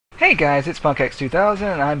Hey guys, it's PunkX2000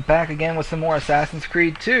 and I'm back again with some more Assassin's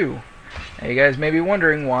Creed 2. Now you guys may be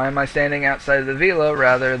wondering, why am I standing outside of the Villa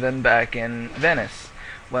rather than back in Venice?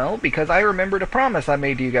 Well, because I remembered a promise I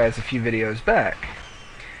made to you guys a few videos back.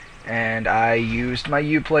 And I used my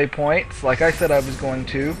Uplay points, like I said I was going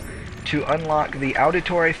to unlock the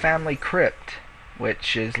Auditore family crypt,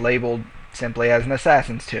 which is labeled simply as an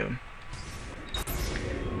assassin's tomb.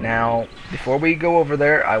 Now, before we go over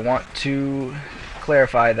there, I want to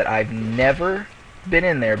clarify that I've never been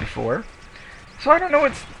in there before, so I don't know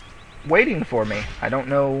what's waiting for me. I don't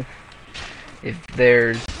know if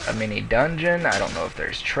there's a mini dungeon, I don't know if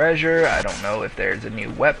there's treasure, I don't know if there's a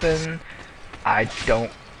new weapon, I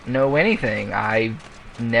don't know anything. I've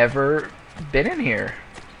never been in here.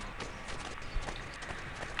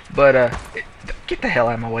 But, get the hell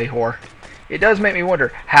out of my way, whore. It does make me wonder,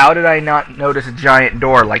 how did I not notice a giant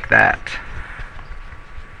door like that?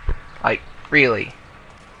 Like, really?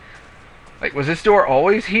 Like, was this door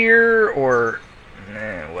always here, or...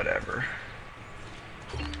 whatever.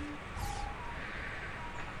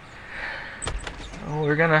 Well,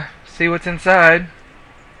 we're gonna see what's inside.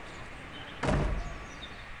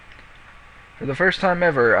 For the first time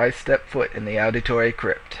ever, I stepped foot in the Auditore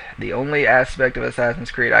Crypt, the only aspect of Assassin's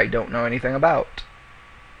Creed I don't know anything about.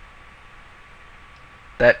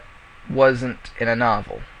 That wasn't in a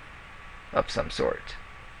novel of some sort.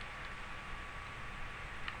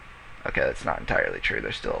 Okay, that's not entirely true.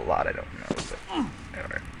 There's still a lot I don't know, but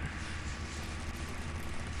alright.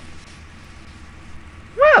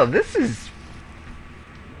 Well, this is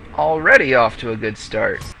already off to a good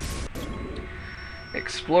start.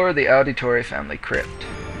 Explore the Auditore family crypt.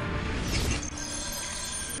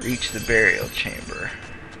 Reach the burial chamber.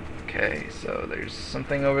 Okay, so there's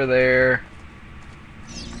something over there.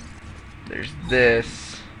 There's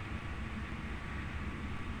this.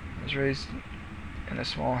 I was raised in a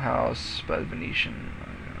small house by the Venetian.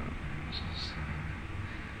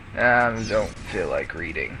 I don't feel like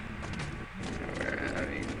reading. I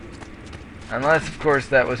mean, unless, of course,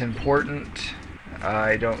 that was important,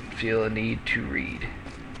 I don't feel a need to read.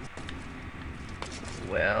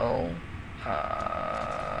 Well,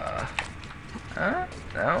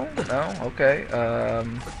 no, okay,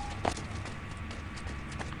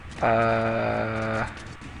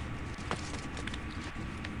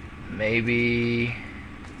 maybe,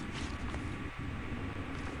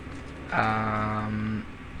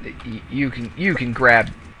 you can grab,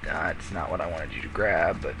 it's not what I wanted you to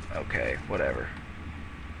grab, but okay, whatever.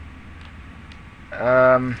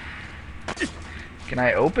 Can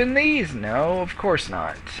I open these? No, of course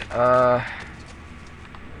not.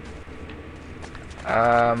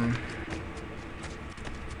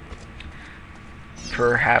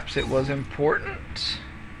 Perhaps it was important?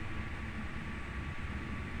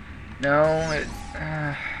 No, it,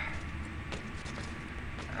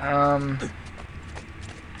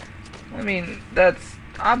 I mean, that's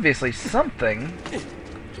obviously something.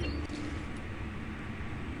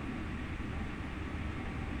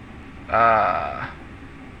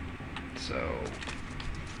 So,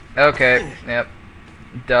 okay, yep,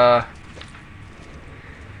 duh.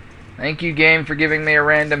 Thank you, game, for giving me a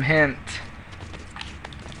random hint.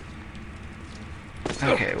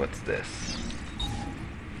 Okay, what's this?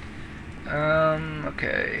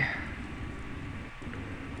 Okay.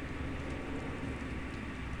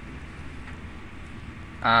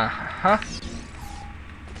 Uh-huh.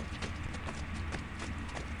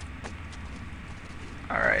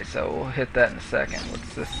 Alright, so we'll hit that in a second.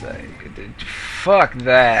 What's this say? Fuck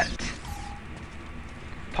that.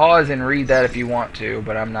 Pause and read that if you want to,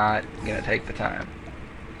 but I'm not gonna take the time.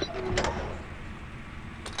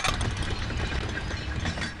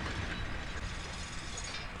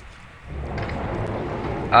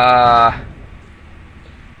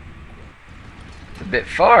 It's a bit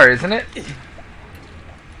far, isn't it?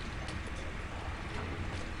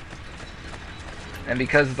 And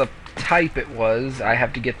because of the type it was, I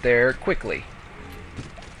have to get there quickly.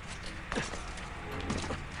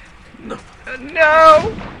 No!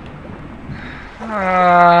 No!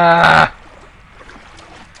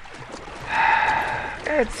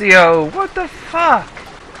 Ezio, what the fuck?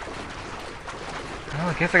 Well,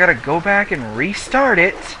 I guess I gotta go back and restart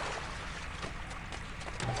it.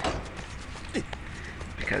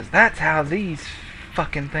 Because that's how these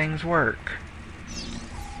fucking things work.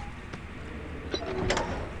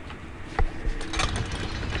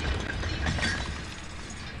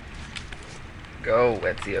 Go,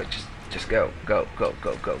 Ezio, just go. Go.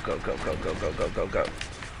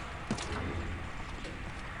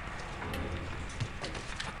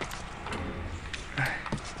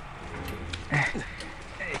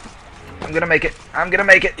 I'm gonna make it. I'm gonna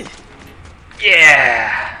make it.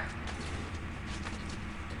 Yeah.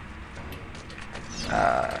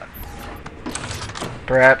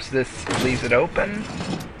 Perhaps this leaves it open.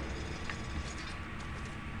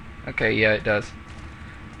 Okay, yeah, it does.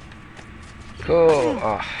 Cool.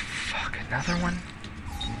 Oh, fuck, another one?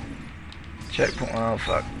 Checkpoint. Oh,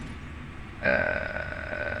 fuck.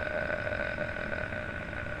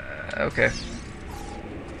 Okay.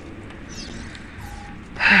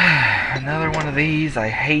 Another one of these I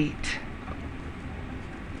hate.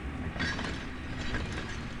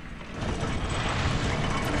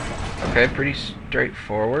 Okay, pretty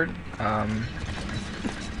straightforward. I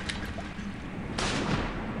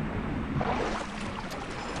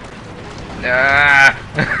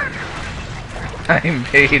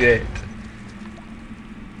made it.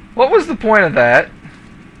 What was the point of that?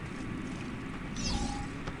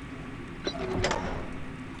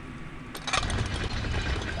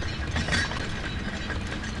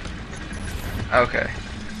 Okay.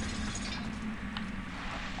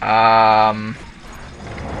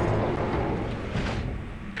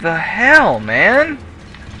 The hell, man?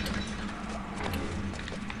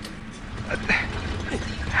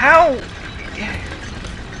 How?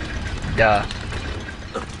 Duh.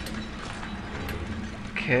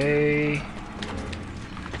 Okay.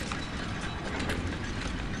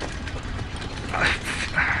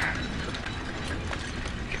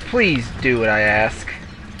 Please do what I ask.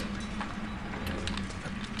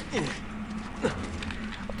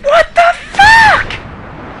 What the fuck?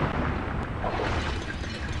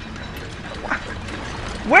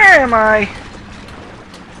 Where am I?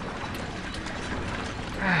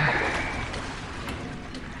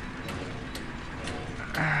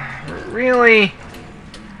 Really?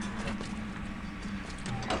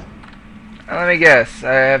 Let me guess.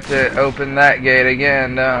 I have to open that gate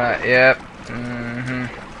again, don't I? Yep.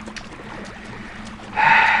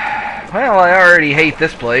 Well, I already hate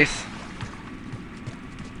this place.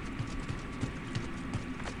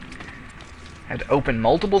 I had to open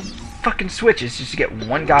multiple fucking switches just to get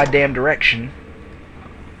one goddamn direction.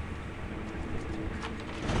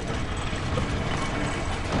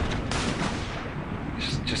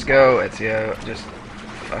 Just go, Ezio. Just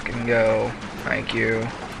fucking go. Thank you.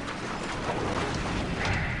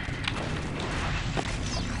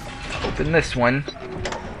 Open this one.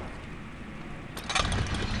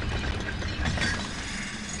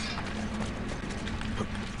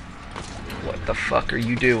 What the fuck are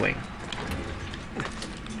you doing?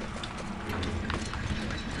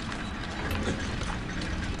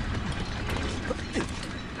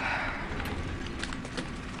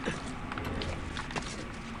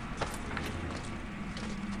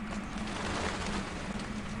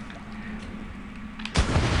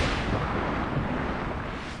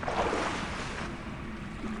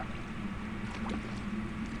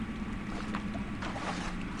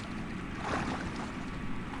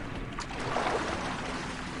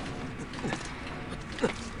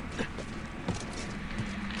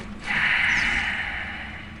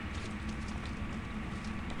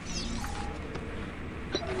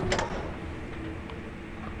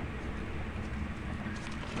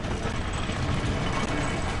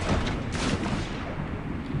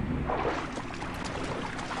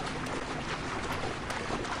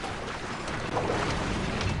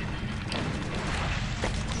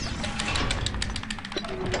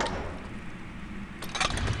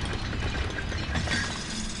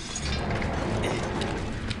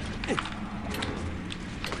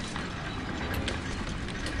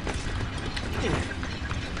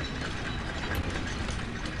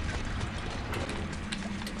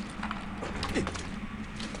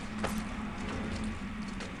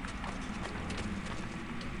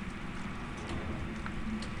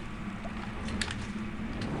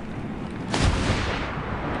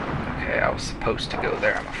 I was supposed to go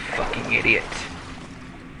there. I'm a fucking idiot.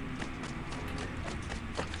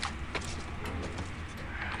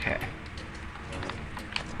 Okay.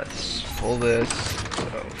 Let's pull this. So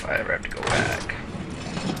if I ever have to go back,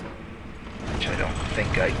 which I don't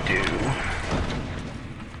think I do.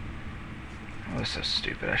 I was so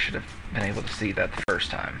stupid. I should have been able to see that the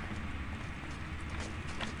first time.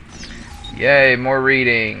 Yay, more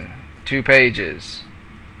reading. 2 pages.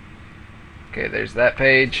 Okay, there's that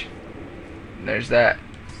page. There's that.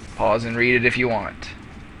 Pause and read it if you want.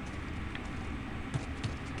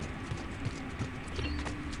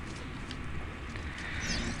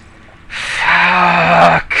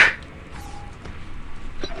 Fuck!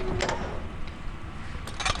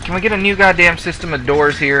 Can we get a new goddamn system of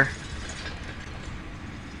doors here?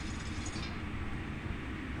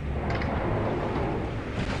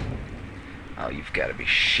 Oh, you've got to be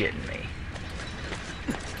shitting me.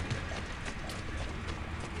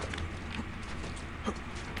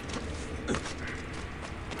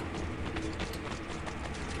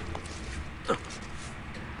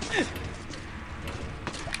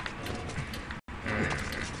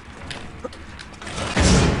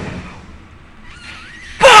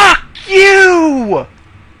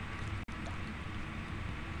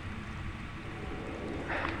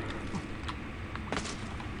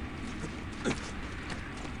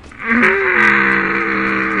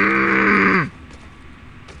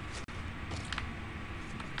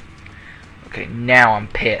 Now I'm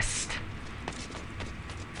pissed.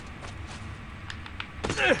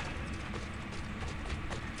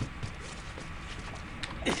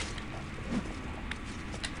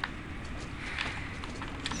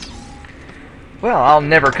 Well, I'll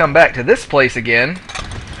never come back to this place again.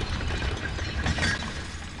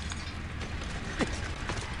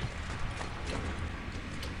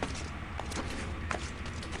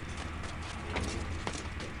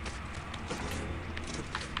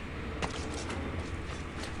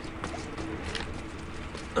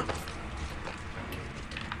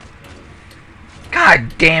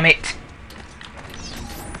 God damn it!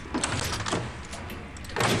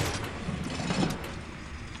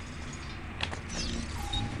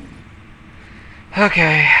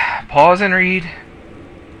 Okay, pause and read.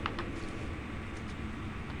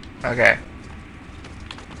 Okay.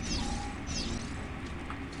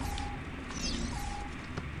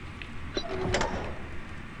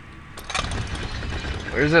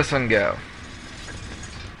 Where does this one go?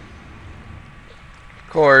 Of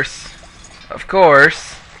course. Of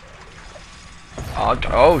course.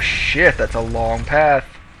 Oh shit, that's a long path.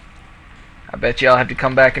 I bet you I'll have to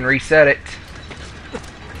come back and reset it.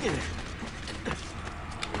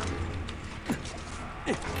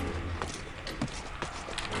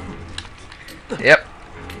 Yep.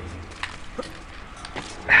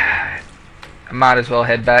 I might as well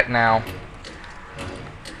head back now.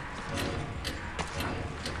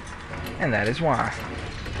 And that is why.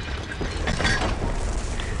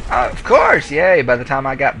 Of course, yay! By the time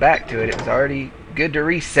I got back to it, it was already good to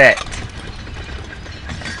reset.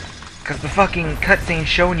 Because the fucking cutscene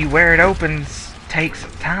showing you where it opens takes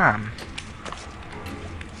time.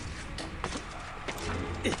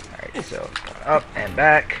 Alright, so up and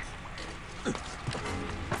back. What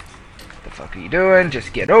the fuck are you doing?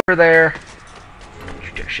 Just get over there.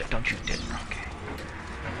 Shit, don't you dare. Okay.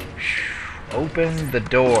 Open the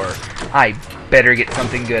door. I better get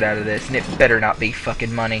something good out of this, and it better not be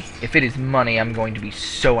fucking money. If it is money, I'm going to be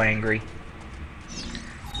so angry.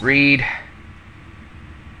 Read.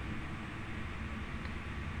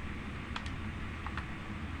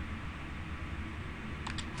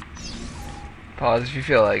 Pause if you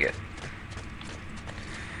feel like it.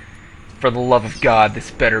 For the love of God, this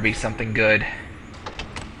better be something good.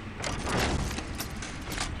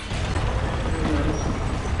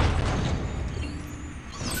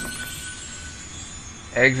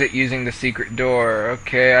 Exit using the secret door.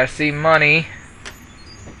 Okay, I see money.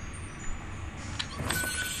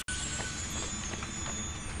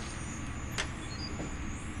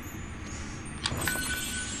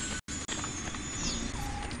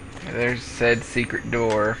 There's said secret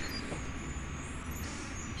door.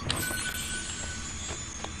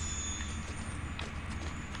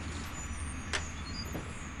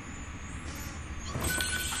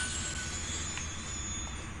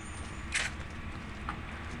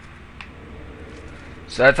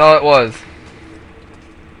 So that's all it was.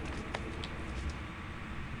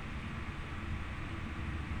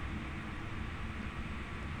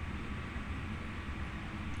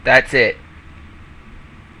 That's it.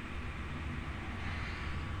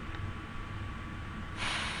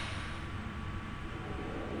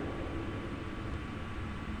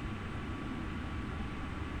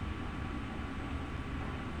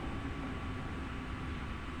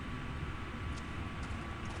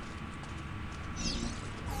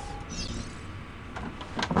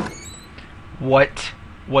 What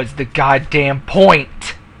was the goddamn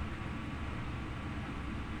point?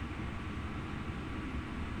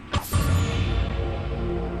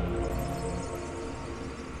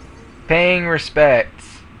 Paying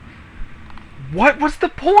respects. What was the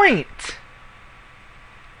point?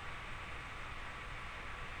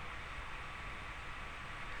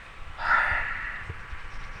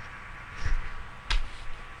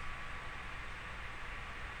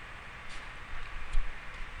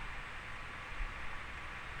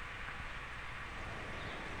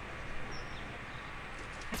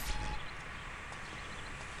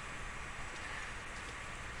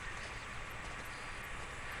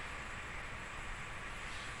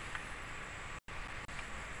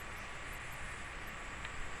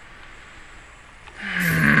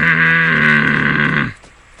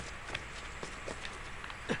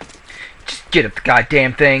 Get up the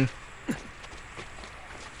goddamn thing.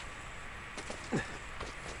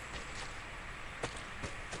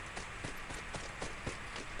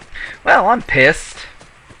 Well, I'm pissed.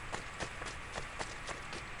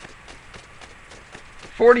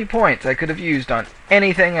 40 points I could have used on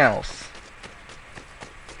anything else.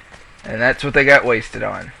 And that's what they got wasted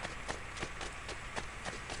on.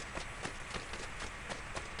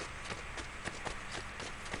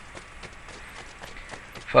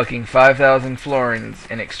 Fucking 5,000 florins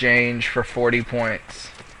in exchange for 40 points.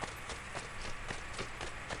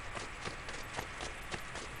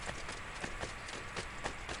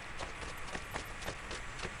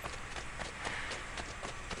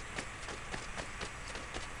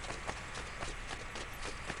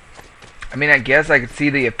 I mean, I guess I could see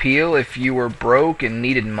the appeal if you were broke and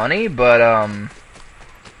needed money, but,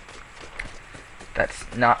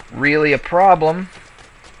 that's not really a problem.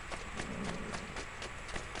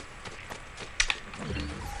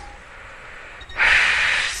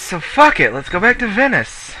 So fuck it, let's go back to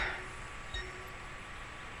Venice.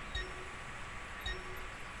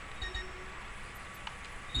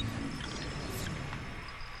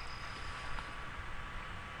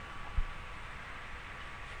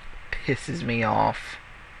 Pisses me off.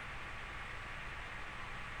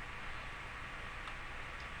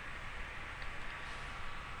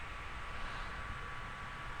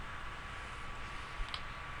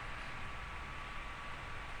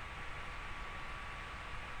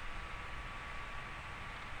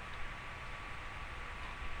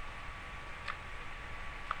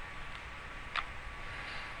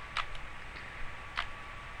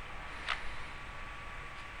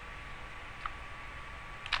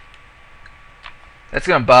 That's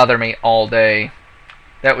gonna bother me all day.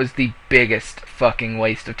 That was the biggest fucking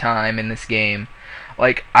waste of time in this game.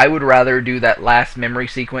 Like, I would rather do that last memory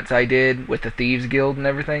sequence I did with the Thieves Guild and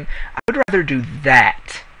everything. I would rather do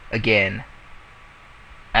that again,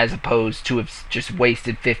 as opposed to have just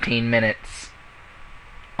wasted 15 minutes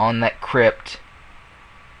on that crypt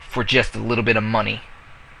for just a little bit of money.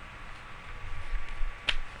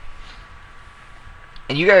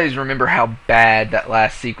 And you guys remember how bad that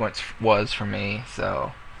last sequence was for me,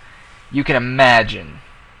 so you can imagine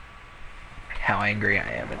how angry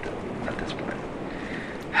I am at this point.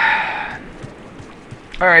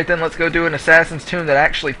 Alright then, let's go do an Assassin's Tomb that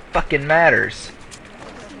actually fucking matters.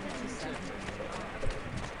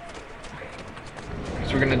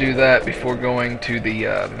 So we're gonna do that before going to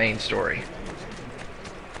the main story.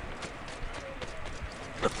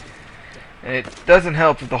 And it doesn't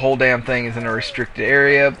help that the whole damn thing is in a restricted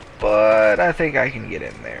area, but I think I can get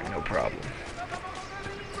in there, no problem.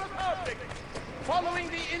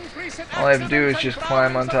 All I have to do is just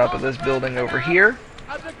climb on top of this building over here.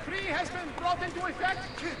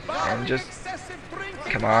 And just...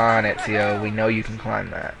 Come on, Ezio, we know you can climb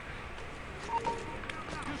that.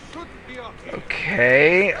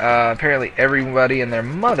 Okay, apparently everybody and their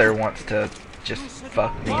mother wants to just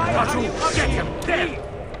fuck me up.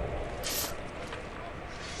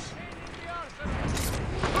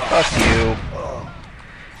 Fuck you.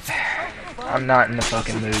 I'm not in the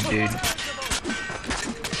fucking mood, dude.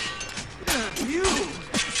 You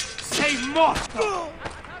say more.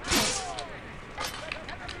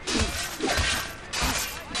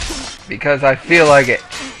 Because I feel like it.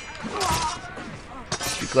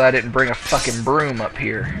 Be glad I didn't bring a fucking broom up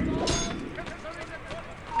here.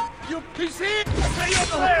 You piece of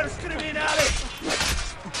criminale.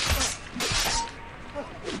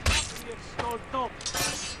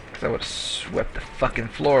 I would have swept the fucking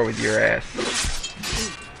floor with your ass.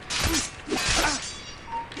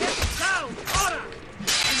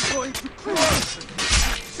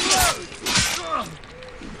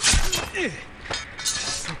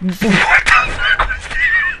 What the fuck was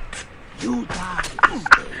that? You die.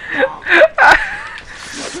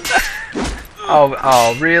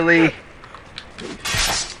 Oh, really?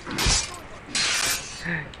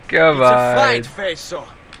 Come on.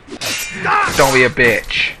 Don't be a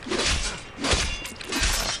bitch.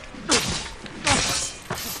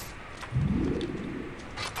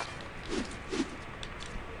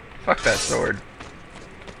 Fuck that sword.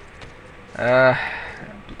 Oh,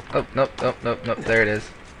 nope, there it is.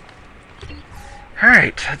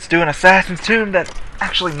 Alright, let's do an Assassin's Tomb that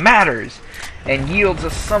actually matters and yields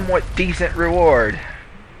a somewhat decent reward.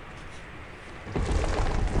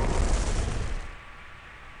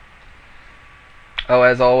 Oh,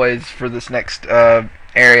 as always, for this next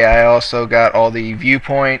area, I also got all the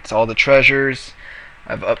viewpoints, all the treasures.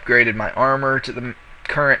 I've upgraded my armor to the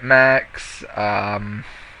current max.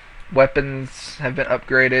 Weapons have been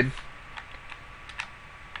upgraded.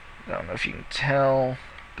 I don't know if you can tell,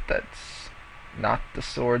 but that's not the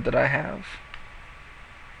sword that I have.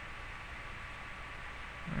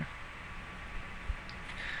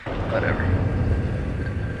 Whatever.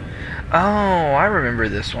 Oh, I remember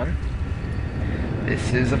this one.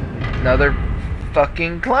 This is another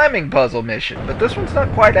fucking climbing puzzle mission, but this one's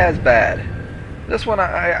not quite as bad. This one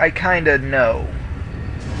I kinda know.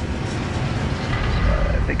 So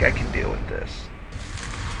I think I can deal with this.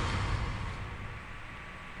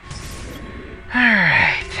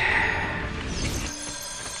 Alright.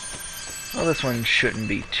 Well, this one shouldn't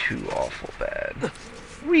be too awful bad.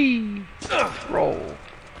 Whee! Roll.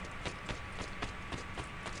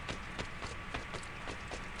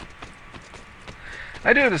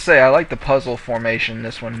 I do have to say, I like the puzzle formation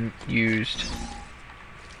this one used.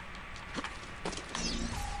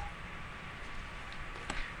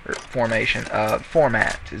 Or formation,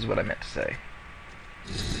 format is what I meant to say.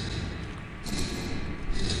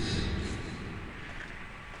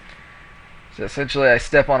 So essentially I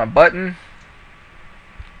step on a button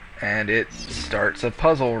and it starts a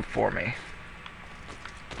puzzle for me.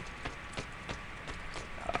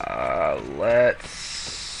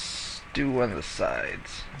 Let's do one of the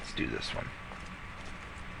sides. Let's do this one.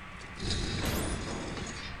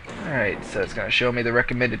 Alright, so it's going to show me the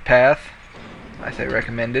recommended path. I say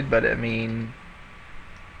recommended, but I mean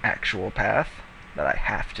actual path that I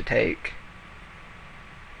have to take.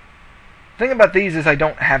 The thing about these is I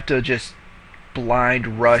don't have to just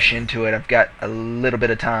blind rush into it. I've got a little bit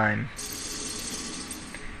of time.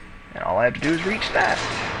 And all I have to do is reach that.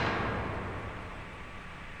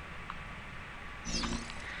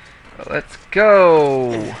 So let's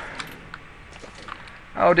go!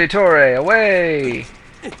 Auditore, away!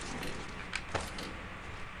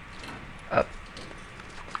 Up.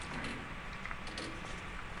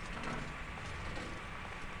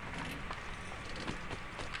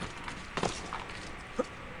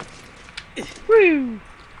 Woo!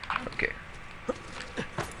 Okay.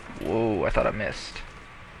 Whoa, I thought I missed.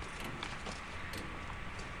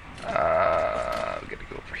 We gotta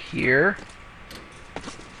go over here.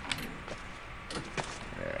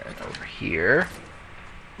 And over here.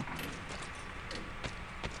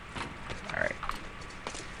 Alright.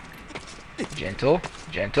 Gentle,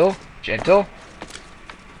 gentle, gentle.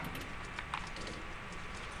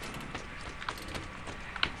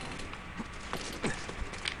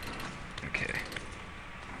 Okay.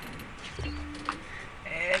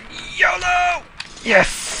 And YOLO!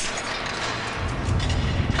 Yes!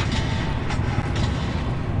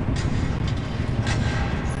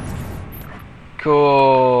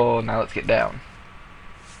 Cool. Now let's get down.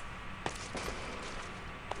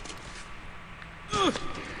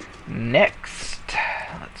 Next,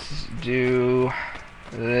 let's do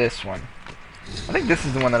this one. I think this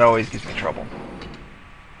is the one that always gives me trouble.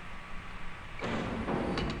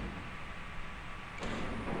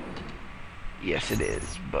 Yes, it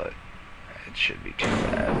is, but it should be too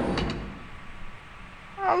bad.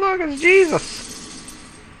 Oh, look, it's Jesus!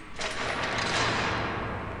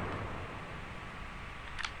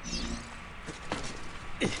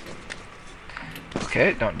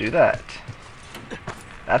 Okay, don't do that.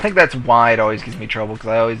 I think that's why it always gives me trouble, because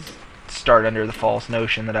I always start under the false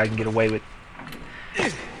notion that I can get away with.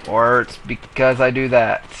 Or it's because I do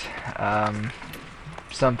that.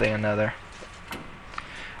 Something or another.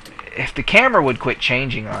 If the camera would quit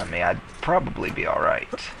changing on me, I'd probably be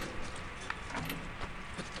alright.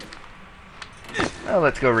 Well,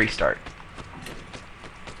 let's go restart.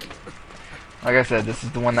 Like I said, this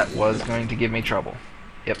is the one that was going to give me trouble.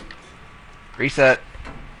 Yep. Reset.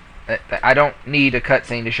 I don't need a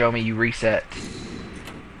cutscene to show me you reset.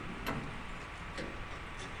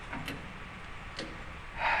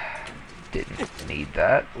 Didn't need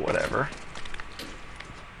that. Whatever.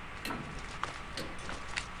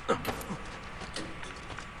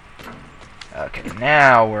 Okay,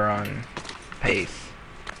 now we're on pace.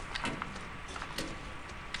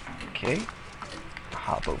 Okay.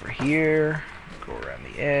 Hop over here. Go around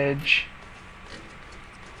the edge.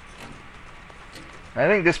 I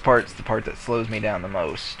think this part's the part that slows me down the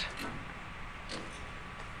most.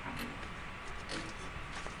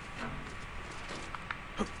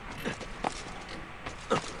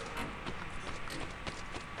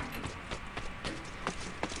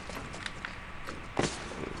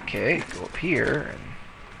 Okay, go up here and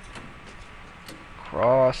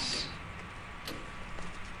cross.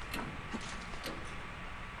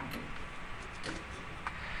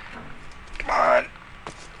 Come on!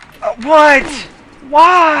 What?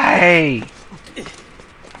 Why?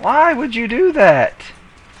 Why would you do that?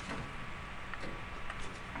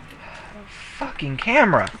 Fucking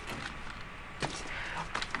camera.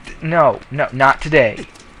 No, not today.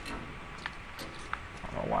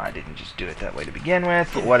 I don't know why I didn't just do it that way to begin with,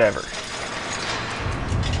 but whatever.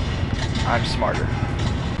 I'm smarter.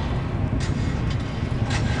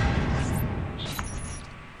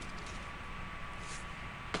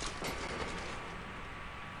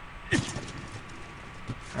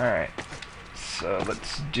 Alright, so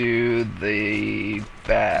let's do the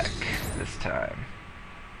back this time.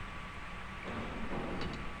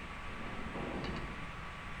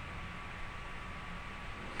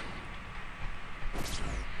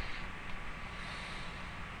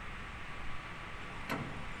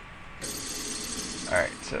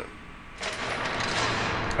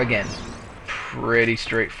 Again, pretty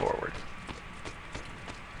straightforward.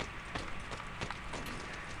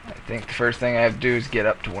 I think the first thing I have to do is get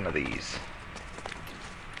up to one of these,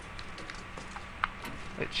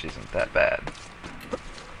 which isn't that bad.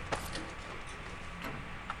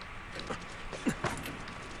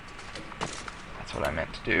 That's what I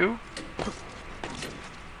meant to do.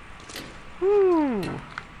 Woo!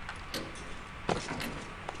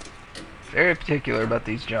 Very particular about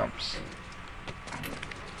these jumps.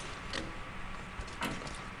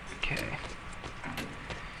 Okay.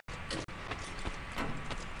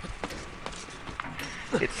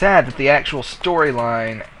 It's sad that the actual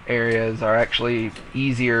storyline areas are actually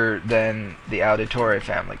easier than the Auditore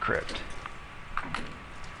family crypt.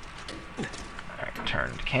 Alright,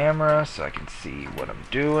 turn to camera so I can see what I'm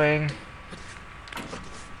doing.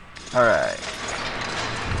 Alright.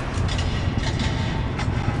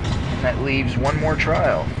 And that leaves one more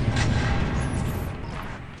trial.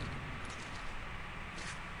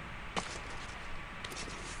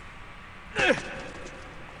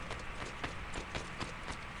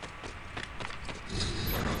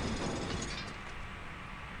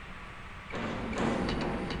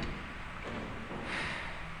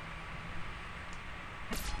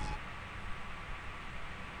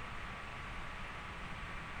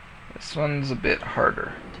 This one's a bit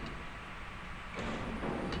harder.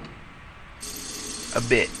 A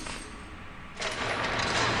bit.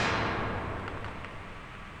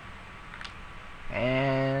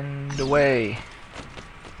 And away.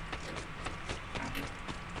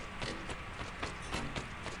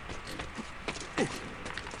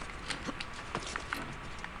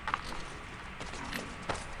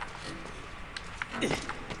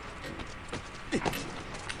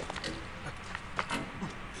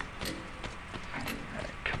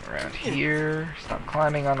 Here, stop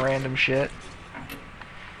climbing on random shit.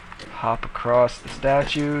 Hop across the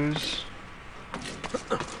statues.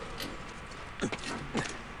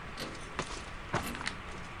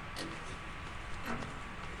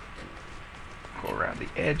 Go around the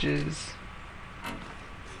edges.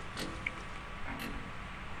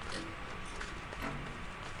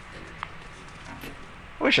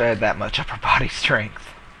 I wish I had that much upper body strength.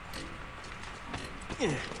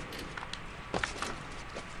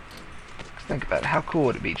 Think about it. How cool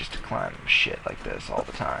would it be just to climb shit like this all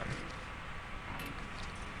the time?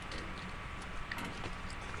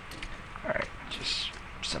 Alright, just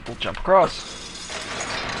simple jump across.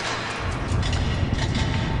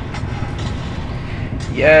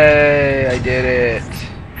 Yay, I did it!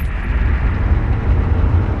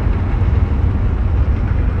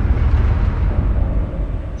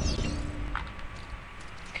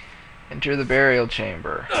 Enter the burial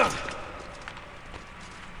chamber.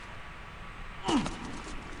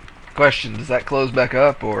 Question, does that close back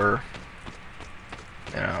up, or,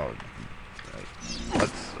 you know,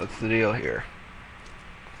 what's the deal here?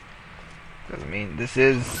 Because, I mean, this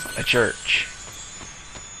is a church.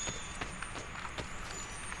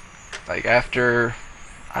 Like, after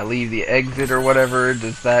I leave the exit or whatever,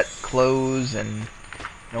 does that close and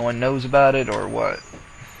no one knows about it, or what?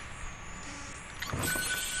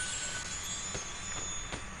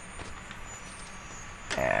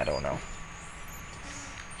 I don't know.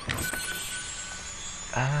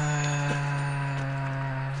 I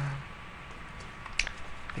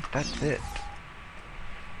think that's it.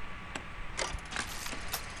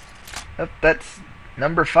 Oh, that's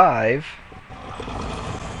number 5.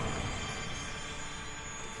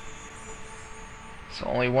 So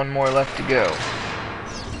only one more left to go.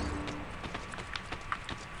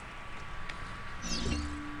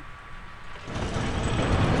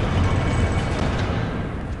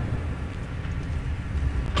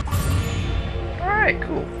 Alright,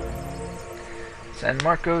 cool. San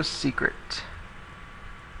Marco's Secret.